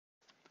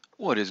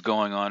What is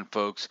going on,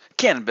 folks?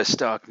 Cannabis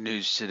stock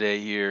news today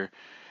here,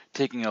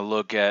 taking a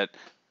look at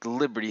the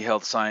Liberty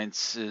Health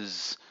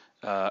Sciences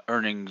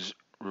earnings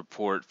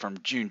report from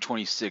June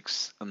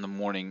 26th in the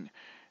morning.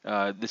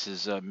 This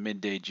is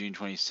midday, June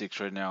 26th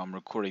right now. I'm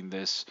recording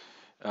this.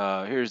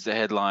 Here's the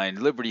headline: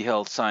 Liberty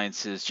Health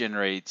Sciences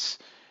generates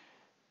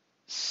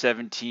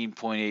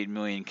 17.8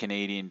 million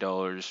Canadian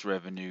dollars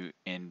revenue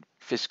in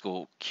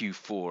fiscal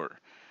Q4.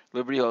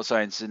 Liberty Health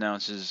Sciences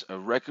announces a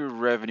record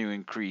revenue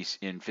increase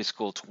in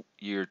fiscal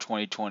year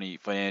 2020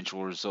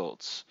 financial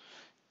results,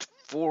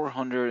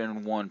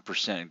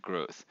 401%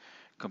 growth.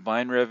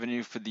 Combined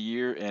revenue for the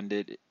year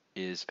ended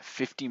is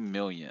 $50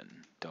 million.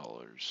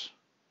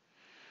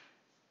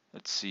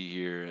 Let's see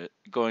here.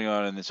 Going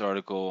on in this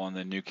article on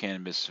the New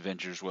Cannabis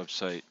Ventures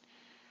website,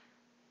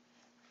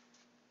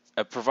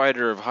 a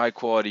provider of high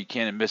quality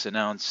cannabis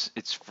announced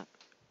its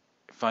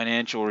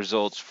financial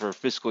results for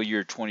fiscal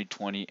year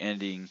 2020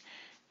 ending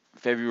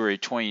February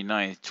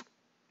 29th,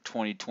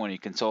 2020.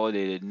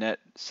 Consolidated net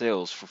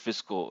sales for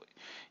fiscal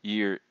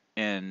year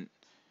end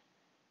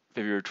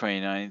February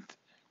 29th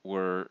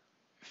were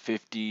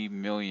 50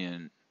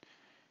 million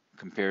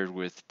compared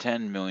with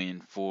 10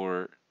 million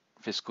for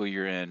fiscal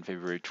year end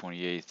February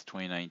 28th,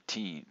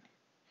 2019.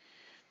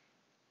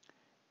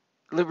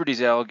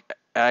 Liberty's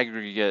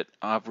aggregate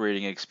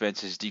operating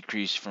expenses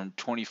decreased from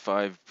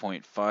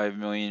 25.5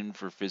 million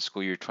for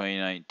fiscal year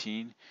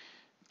 2019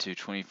 to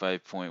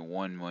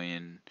 25.1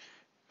 million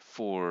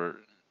for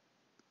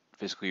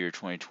fiscal year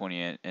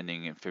 2020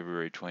 ending in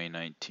February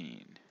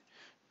 2019.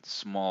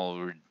 Small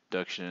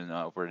reduction in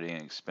operating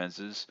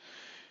expenses.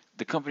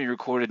 The company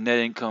recorded net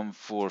income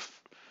for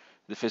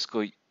the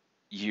fiscal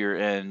year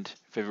end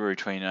February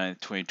 29th,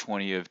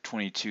 2020 of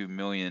 22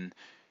 million,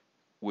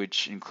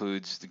 which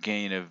includes the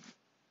gain of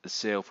the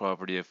sale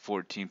property of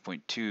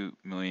 14.2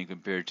 million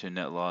compared to a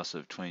net loss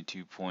of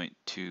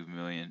 22.2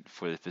 million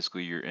for the fiscal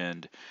year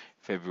end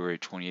February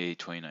 28,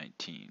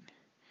 2019.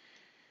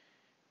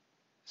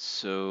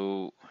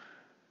 So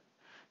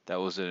that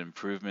was an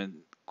improvement,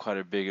 quite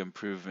a big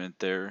improvement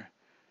there.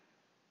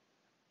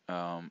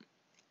 The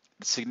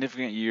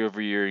significant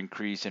year-over-year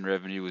increase in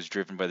revenue was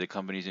driven by the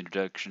company's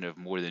introduction of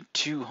more than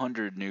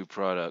 200 new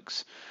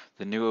products,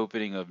 the new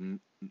opening of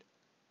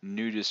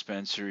new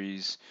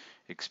dispensaries,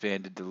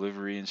 expanded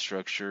delivery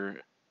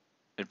infrastructure,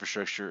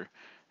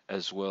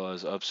 as well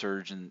as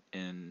upsurge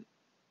in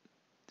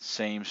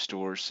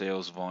same-store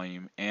sales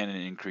volume and an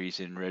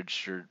increase in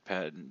registered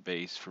patent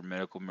base for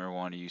medical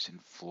marijuana use in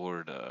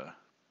Florida.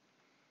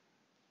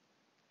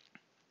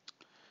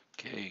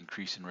 Okay,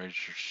 increase in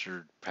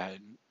registered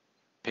patent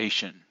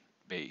patient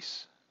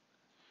base.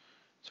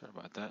 Sorry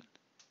about that.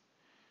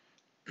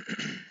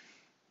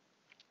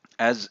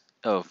 As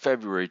of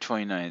February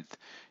 29th,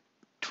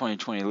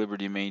 2020,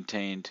 Liberty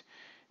maintained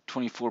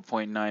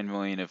 24.9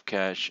 million of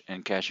cash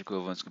and cash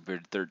equivalents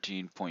compared to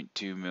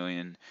 13.2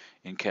 million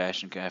in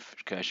cash and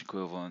cash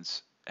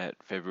equivalents at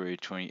February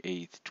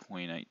 28th,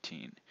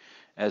 2019.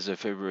 As of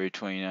February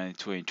 29th,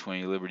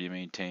 2020, Liberty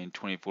maintained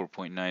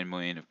 24.9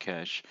 million of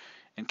cash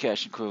and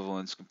cash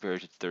equivalents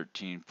compared to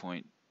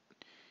 13.2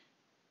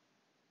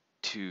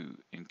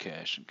 in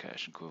cash and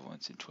cash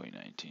equivalents in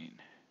 2019.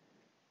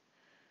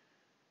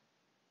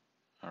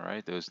 All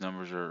right, those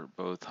numbers are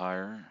both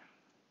higher.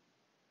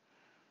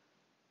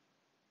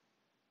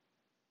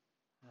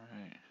 All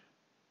right.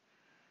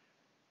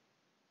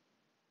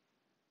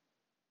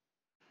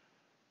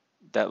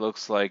 That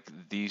looks like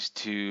these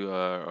two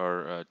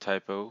are a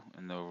typo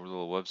in the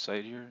little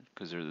website here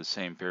because they're the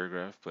same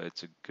paragraph, but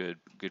it's a good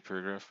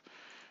paragraph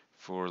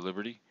for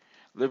Liberty.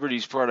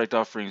 Liberty's product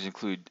offerings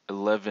include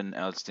 11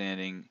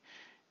 outstanding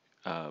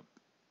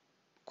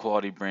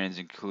quality brands,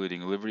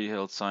 including Liberty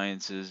Health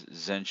Sciences,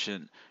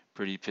 Zensient,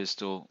 Pretty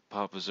Pistol,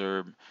 Papa's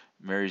Herb,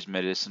 Mary's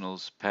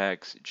Medicinals,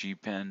 Pax,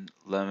 G-Pen,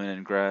 Lemon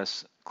and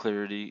Grass,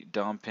 Clarity,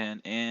 Dom Pen,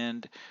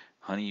 and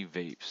Honey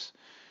Vapes.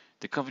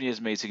 The company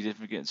has made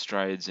significant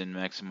strides in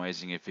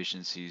maximizing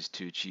efficiencies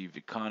to achieve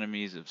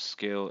economies of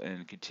scale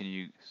and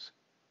continues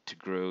to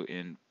grow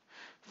in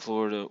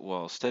Florida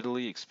while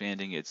steadily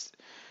expanding its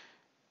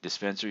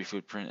dispensary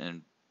footprint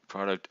and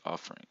product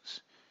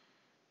offerings.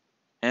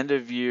 End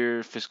of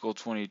year fiscal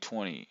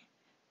 2020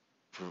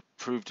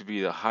 proved to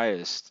be the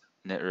highest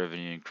net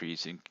revenue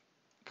increase in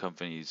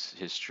company's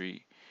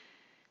history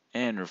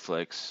and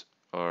reflects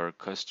our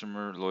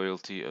customer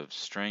loyalty of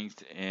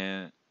strength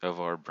and of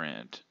our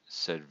brand,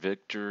 said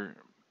Victor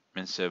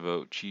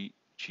Mancebo,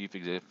 Chief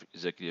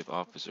Executive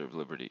Officer of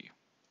Liberty.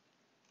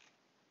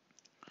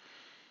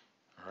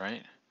 All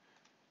right.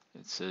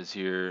 It says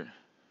here,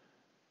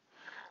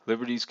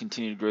 Liberty's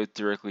continued growth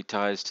directly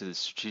ties to the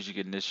strategic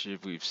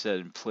initiative we've set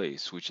in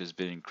place, which has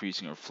been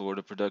increasing our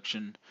Florida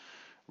production,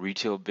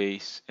 retail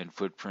base, and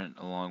footprint,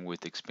 along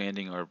with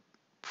expanding our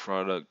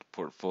product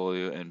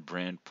portfolio and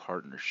brand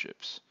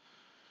partnerships.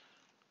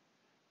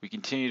 We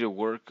continue to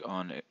work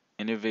on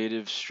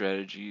innovative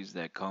strategies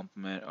that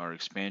complement our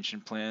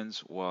expansion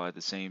plans while at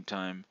the same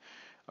time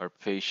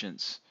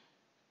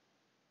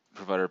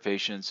provide our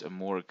patients a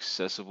more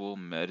accessible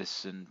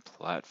medicine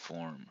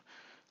platform.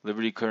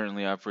 Liberty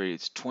currently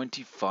operates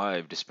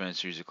 25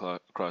 dispensaries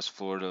across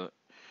Florida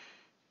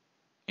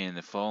in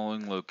the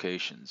following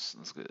locations.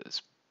 Let's get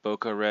this: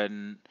 Boca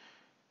Raton,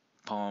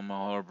 Palm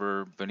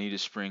Harbor, Bonita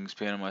Springs,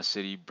 Panama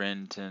City,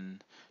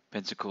 Brenton,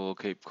 Pensacola,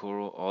 Cape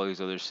Coral, all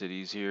these other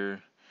cities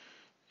here.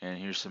 And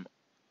here's some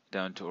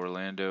down to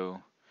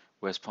Orlando,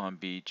 West Palm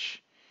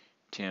Beach,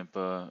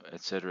 Tampa,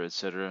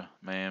 etc.,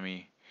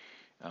 Miami.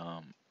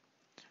 Um,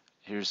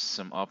 Here's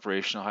some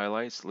operational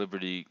highlights.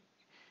 Liberty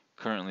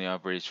currently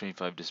operates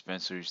 25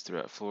 dispensaries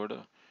throughout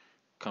Florida.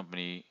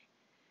 Company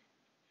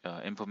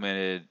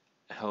implemented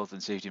health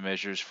and safety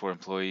measures for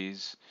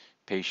employees,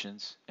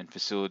 patients, and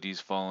facilities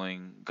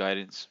following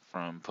guidance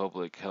from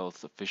public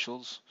health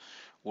officials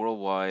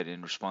worldwide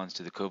in response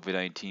to the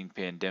COVID-19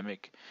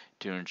 pandemic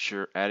to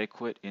ensure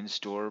adequate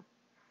in-store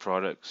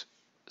products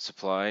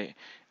supply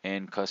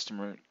and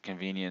customer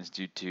convenience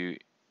due to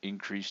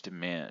increased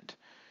demand.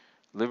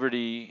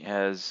 Liberty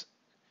has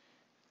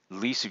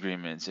lease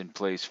agreements in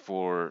place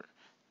for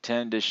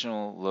 10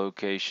 additional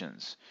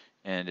locations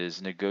and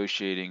is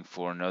negotiating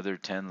for another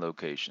 10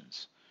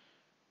 locations.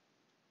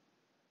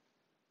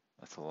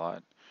 That's a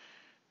lot.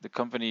 The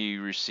company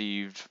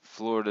received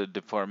Florida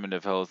Department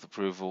of Health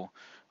approval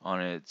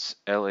on its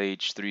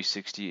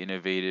LH360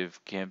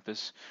 Innovative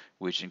Campus,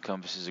 which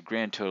encompasses a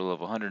grand total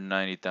of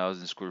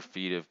 190,000 square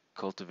feet of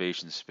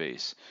cultivation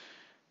space,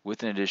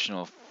 with an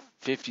additional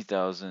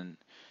 50,000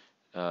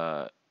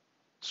 uh,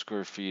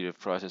 square feet of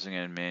processing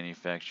and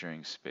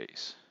manufacturing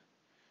space.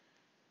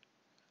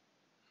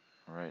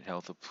 All right,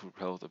 health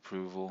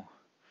approval.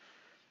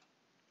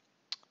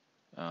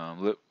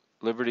 Um,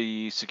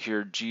 Liberty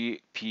secured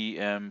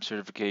GPM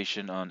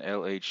certification on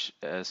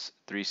LHS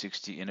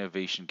 360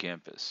 Innovation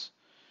Campus.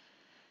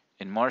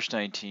 In March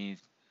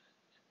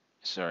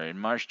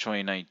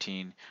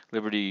 2019,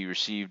 Liberty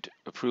received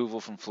approval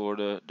from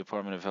Florida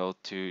Department of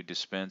Health to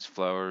dispense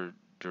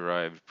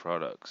flower-derived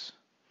products.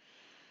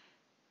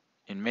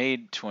 In May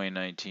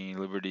 2019,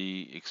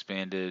 Liberty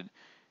expanded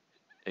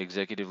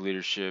executive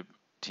leadership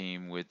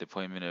team with the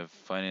appointment of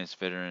finance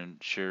veteran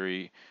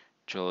Sherry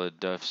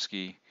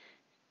Jolodowski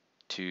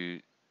to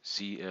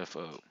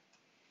CFO.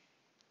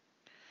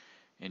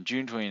 In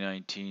June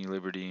 2019,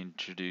 Liberty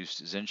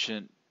introduced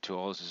Zensient to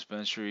all its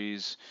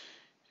dispensaries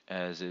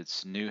as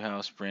its new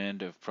house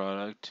brand of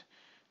product,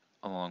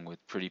 along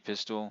with Pretty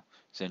Pistol.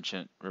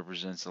 Zensient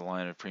represents a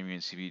line of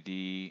premium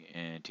CBD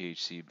and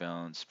THC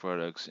balanced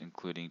products,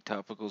 including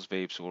topicals,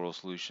 vapes, oral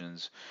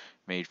solutions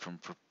made from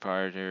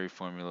proprietary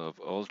formula of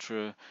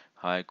ultra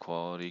high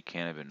quality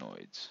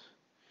cannabinoids.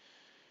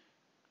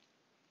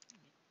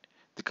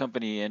 The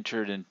company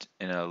entered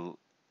in a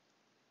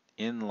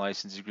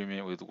in-license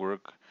agreement with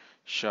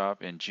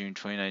Workshop in June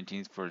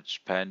 2019 for its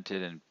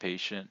patented and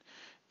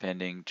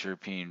patent-pending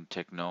terpene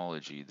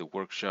technology. The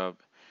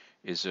Workshop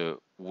is a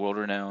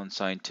world-renowned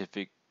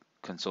scientific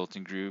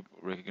consulting group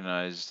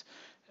recognized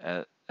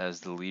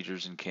as the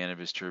leaders in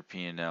cannabis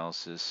terpene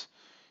analysis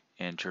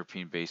and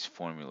terpene-based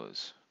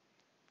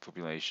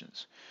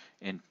formulations.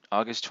 In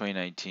August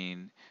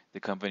 2019, the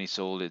company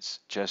sold its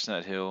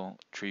Chestnut Hill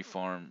Tree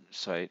Farm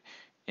site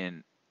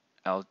in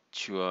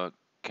Alachua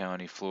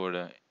County,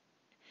 Florida,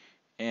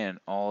 and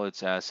all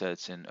its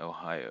assets in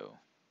Ohio.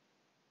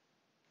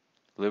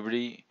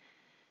 Liberty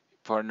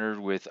partnered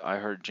with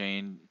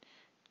iHeartJane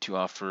to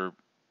offer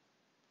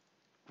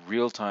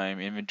real-time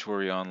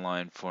inventory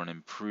online for an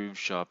improved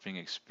shopping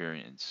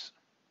experience.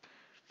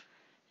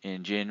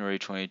 In January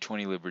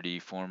 2020, Liberty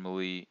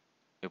formally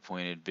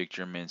appointed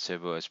Victor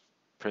Mancebo as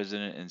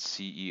president and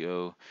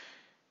CEO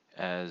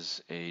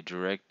as a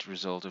direct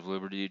result of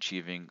Liberty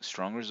achieving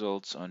strong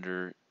results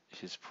under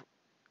his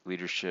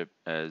leadership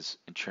as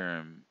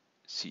interim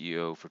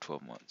CEO for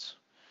 12 months.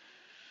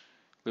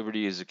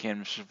 Liberty is a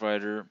cannabis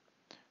provider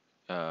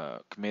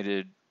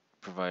committed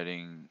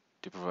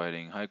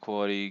providing high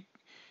quality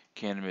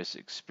cannabis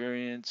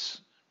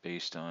experience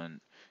based on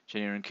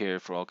genuine care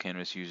for all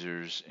cannabis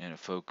users and a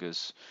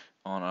focus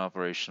on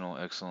operational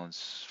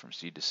excellence from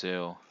seed to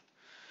sale.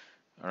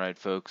 All right,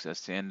 folks,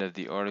 that's the end of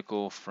the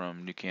article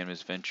from New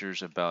Cannabis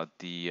Ventures about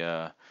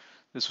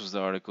this was the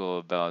article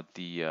about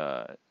the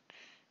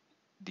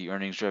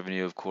earnings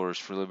revenue, of course,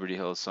 for Liberty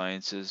Health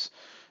Sciences.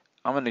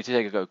 I'm going to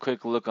take a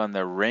quick look on the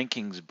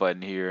rankings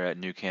button here at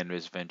New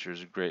Cannabis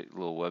Ventures, a great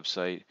little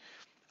website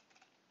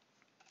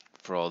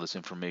for all this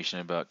information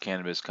about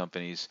cannabis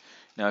companies.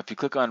 Now, if you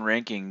click on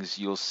rankings,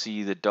 you'll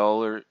see the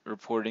dollar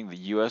reporting, the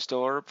US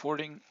dollar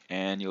reporting,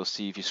 and you'll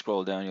see, if you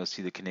scroll down, you'll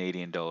see the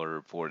Canadian dollar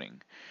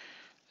reporting.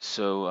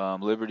 So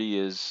Liberty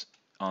is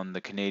on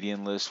the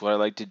Canadian list. What I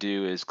like to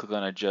do is click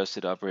on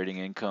adjusted operating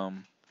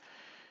income,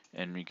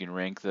 and you can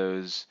rank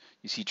those.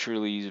 You see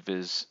Trulieve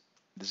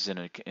this is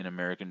in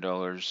American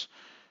dollars.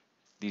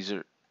 These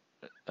are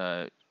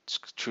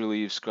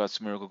Trulieve, Scott's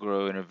Miracle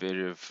Grow,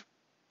 Innovative,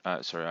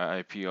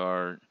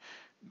 IPR,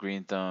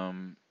 Green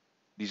Thumb.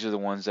 These are the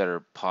ones that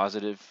are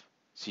positive.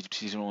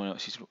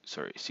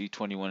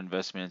 C21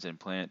 Investments and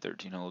Planet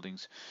 13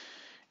 Holdings.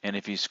 And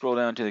if you scroll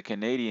down to the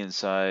Canadian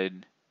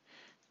side,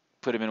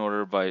 put them in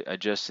order by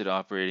adjusted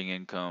operating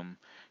income.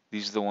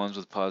 These are the ones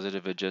with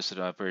positive adjusted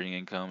operating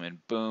income,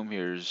 and boom,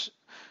 here's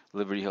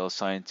Liberty Health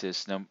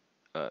Sciences.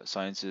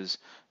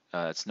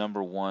 It's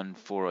number one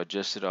for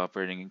adjusted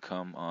operating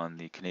income on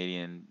the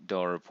Canadian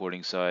dollar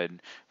reporting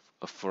side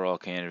for all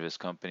cannabis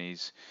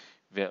companies.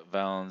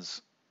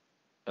 Valens,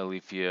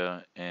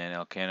 Alethea, and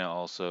Alcanna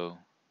also,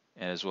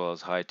 and as well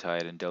as High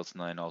Tide and Delta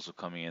 9 also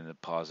coming in the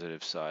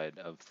positive side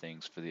of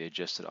things for the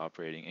adjusted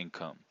operating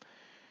income.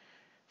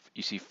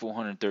 You see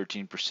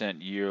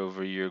 413% year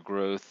over year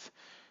growth.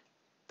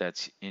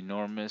 That's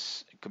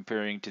enormous.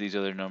 Comparing to these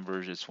other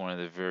numbers, it's one of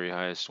the very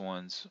highest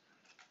ones.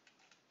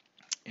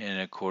 And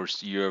of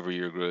course, year over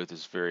year growth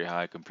is very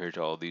high compared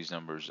to all these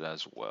numbers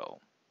as well.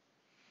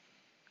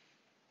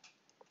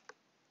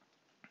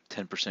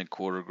 10%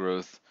 quarter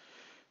growth,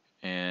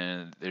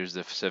 and there's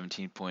the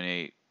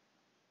 17.8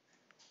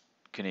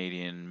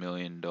 Canadian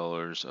million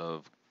dollars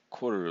of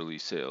quarterly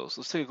sales.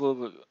 Let's take a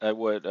look at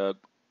what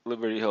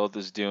Liberty Health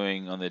is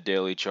doing on the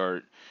daily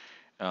chart.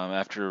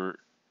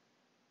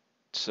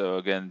 So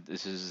again,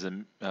 this is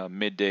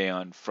midday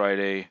on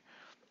Friday,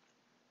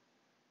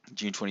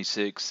 June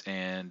 26th,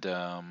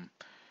 and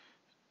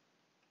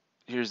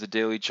here's the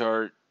daily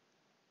chart.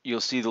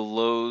 You'll see the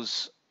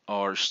lows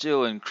are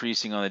still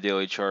increasing on the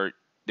daily chart.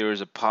 There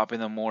was a pop in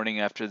the morning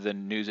after the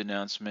news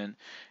announcement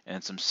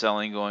and some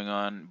selling going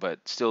on,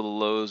 but still the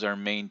lows are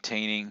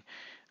maintaining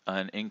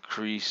an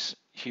increase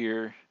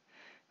here.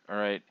 All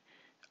right,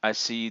 I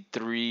see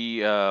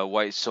three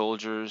white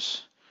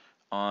soldiers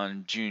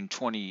on June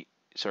 18th,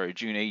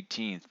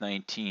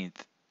 19th,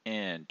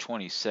 and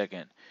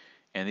 22nd,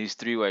 and these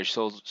three white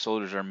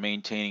soldiers are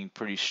maintaining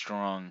pretty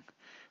strong.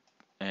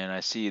 And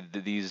I see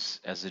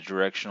these as a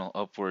directional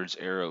upwards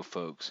arrow,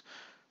 folks.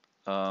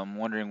 I'm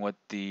wondering what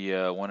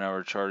the 1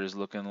 hour chart is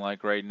looking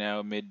like right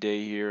now,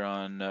 midday here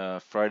on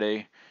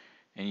Friday.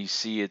 And you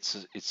see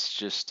it's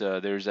just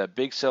there's that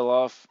big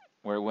sell-off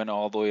where it went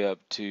all the way up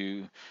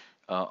to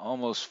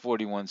almost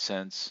 41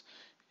 cents,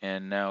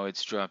 and now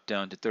it's dropped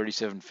down to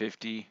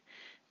 37.50.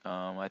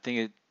 I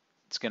think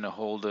it's gonna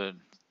hold a.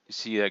 You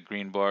see that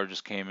green bar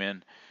just came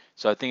in,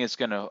 so I think it's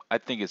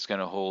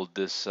gonna hold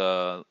this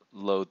low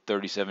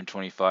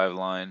 37.25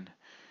 line.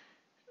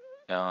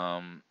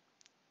 Um,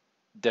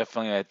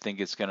 Definitely, I think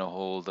it's gonna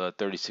hold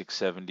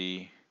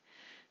 36.70.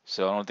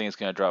 So I don't think it's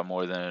going to drop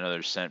more than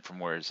another cent from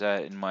where it's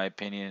at, in my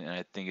opinion, and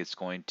I think it's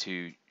going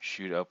to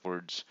shoot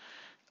upwards.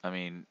 I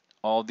mean,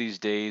 all these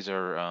days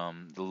are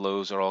the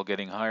lows are all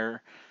getting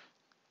higher,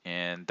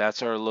 and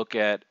that's our look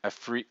at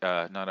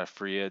not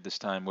Afria this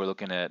time. We're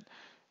looking at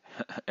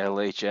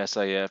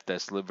LHSIF,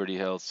 that's Liberty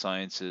Health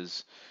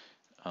Sciences.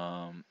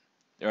 The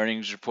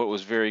earnings report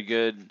was very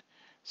good,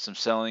 some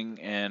selling,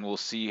 and we'll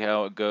see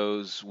how it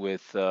goes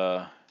with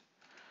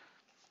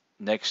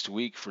next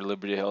week for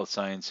Liberty Health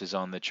Sciences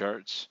on the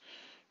charts.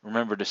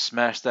 Remember to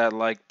smash that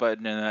like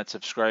button and that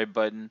subscribe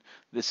button.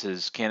 This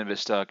is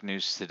Cannabis Stock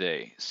News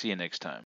Today. See you next time.